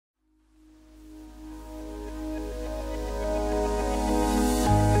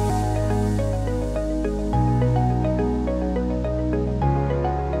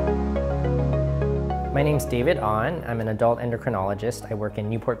name's David Ahn. I'm an adult endocrinologist. I work in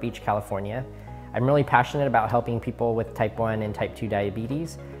Newport Beach, California. I'm really passionate about helping people with type 1 and type 2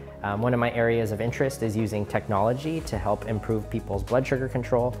 diabetes. One of my areas of interest is using technology to help improve people's blood sugar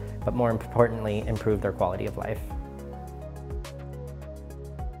control, but more importantly, improve their quality of life.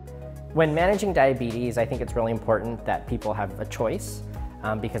 When managing diabetes, I think it's really important that people have a choice.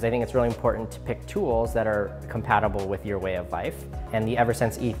 Because I think it's really important to pick tools that are compatible with your way of life. And the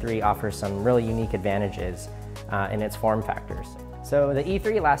Eversense E3 offers some really unique advantages in its form factors. So the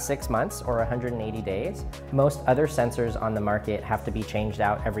E3 lasts 6 months or 180 days. Most other sensors on the market have to be changed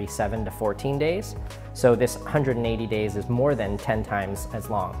out every 7 to 14 days. So this 180 days is more than 10 times as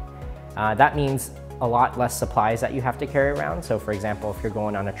long. That means a lot less supplies that you have to carry around. So for example, if you're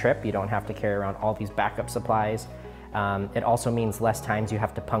going on a trip, you don't have to carry around all these backup supplies. It also means less times you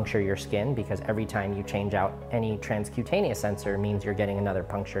have to puncture your skin, because every time you change out any transcutaneous sensor means you're getting another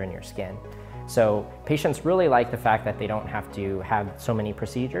puncture in your skin. So patients really like the fact that they don't have to have so many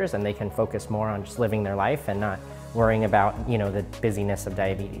procedures, and they can focus more on just living their life and not worrying about, the busyness of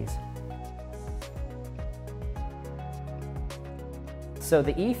diabetes. So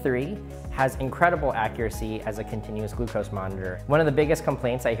the E3 has incredible accuracy as a continuous glucose monitor. One of the biggest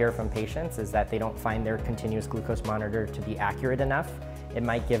complaints I hear from patients is that they don't find their continuous glucose monitor to be accurate enough. It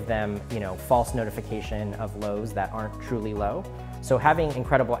might give them, false notification of lows that aren't truly low. So having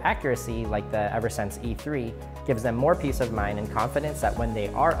incredible accuracy like the Eversense E3 gives them more peace of mind and confidence that when they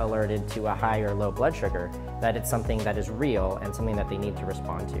are alerted to a high or low blood sugar, that it's something that is real and something that they need to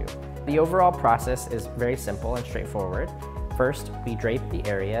respond to. The overall process is very simple and straightforward. First, we drape the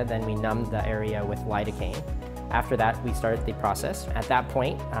area, then we numb the area with lidocaine. After that, we start the process. At that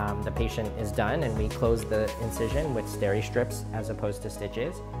point, the patient is done, and we close the incision with steri strips as opposed to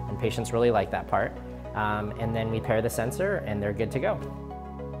stitches, and patients really like that part. And then we pair the sensor, and they're good to go.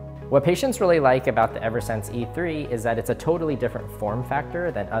 What patients really like about the Eversense E3 is that it's a totally different form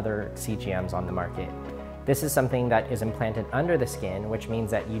factor than other CGMs on the market. This is something that is implanted under the skin, which means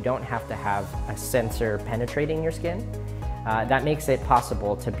that you don't have to have a sensor penetrating your skin. That makes it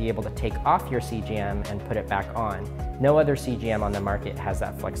possible to be able to take off your CGM and put it back on. No other CGM on the market has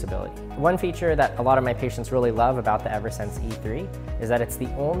that flexibility. One feature that a lot of my patients really love about the Eversense E3 is that it's the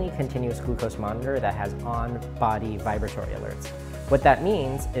only continuous glucose monitor that has on-body vibratory alerts. What that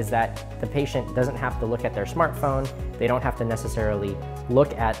means is that the patient doesn't have to look at their smartphone. They don't have to necessarily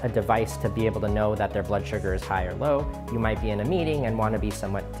look at a device to be able to know that their blood sugar is high or low. You might be in a meeting and want to be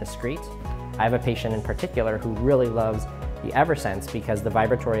somewhat discreet. I have a patient in particular who really loves the Eversense because the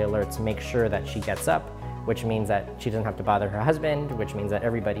vibratory alerts make sure that she gets up, which means that she doesn't have to bother her husband, which means that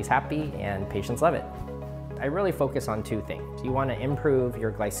everybody's happy and patients love it. I really focus on two things. You want to improve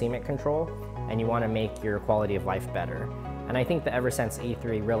your glycemic control, and you want to make your quality of life better. And I think the Eversense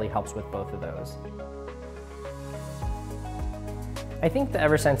E3 really helps with both of those. I think the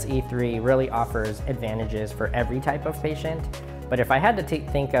Eversense E3 really offers advantages for every type of patient. But if I had to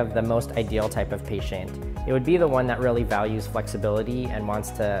think of the most ideal type of patient, it would be the one that really values flexibility and wants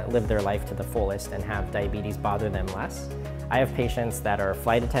to live their life to the fullest and have diabetes bother them less. I have patients that are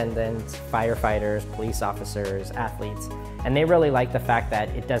flight attendants, firefighters, police officers, athletes, and they really like the fact that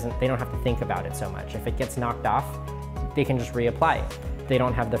they don't have to think about it so much. If it gets knocked off, they can just reapply it. They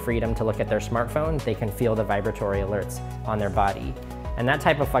don't have the freedom to look at their smartphone. They can feel the vibratory alerts on their body. And that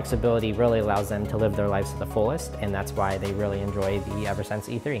type of flexibility really allows them to live their lives to the fullest, and that's why they really enjoy the Eversense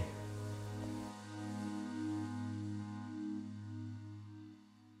E3.